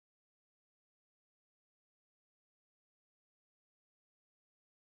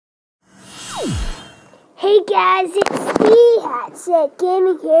Hey guys, it's me, Hatset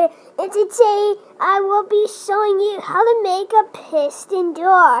Gaming here, and today I will be showing you how to make a piston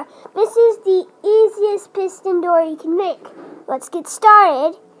door. This is the easiest piston door you can make. Let's get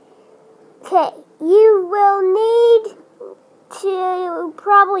started. Okay, you will need to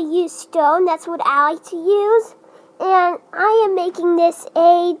probably use stone. That's what I like to use. And I am making this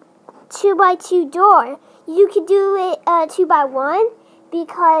a 2x2 door. You could do it 2x1.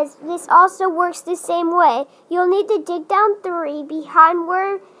 Because this also works the same way. You'll need to dig down 3 behind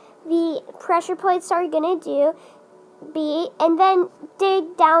where the pressure plates are gonna be, and then dig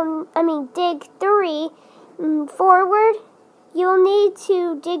 3 forward. You'll need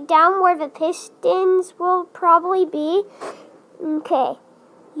to dig down where the pistons will probably be. Okay,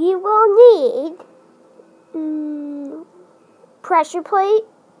 you will need pressure plate,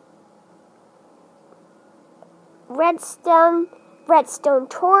 redstone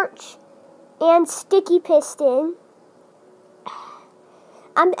torch, and sticky piston.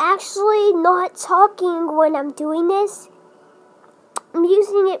 I'm actually not talking when I'm doing this. I'm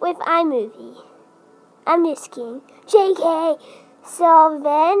using it with iMovie. I'm just kidding. JK. So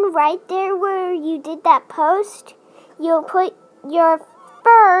then, right there where you did that post, you'll put your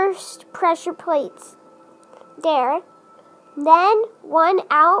first pressure plates there. Then, one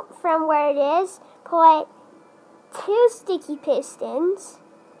out from where it is, put 2 sticky pistons.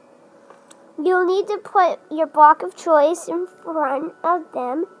 You'll need to put your block of choice in front of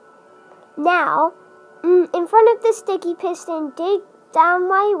them. Now, in front of the sticky piston, dig down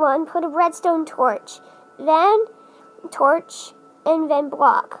one, put a redstone torch, then torch, and then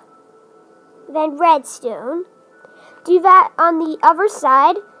block, then redstone. Do that on the other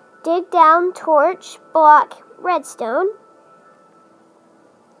side. Dig down, torch, block, redstone.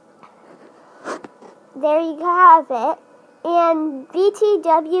 There you have it. And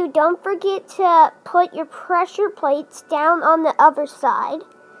BTW, don't forget to put your pressure plates down on the other side.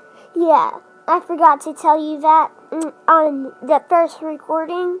 Yeah, I forgot to tell you that on the first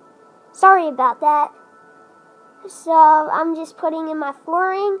recording. Sorry about that. So, I'm just putting in my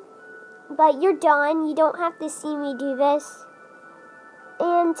flooring. But you're done. You don't have to see me do this.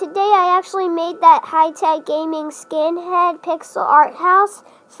 And today I actually made that high-tech gaming skinhead pixel art house.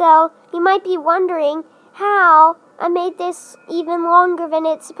 So you might be wondering how I made this even longer than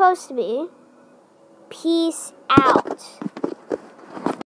it's supposed to be. Peace out.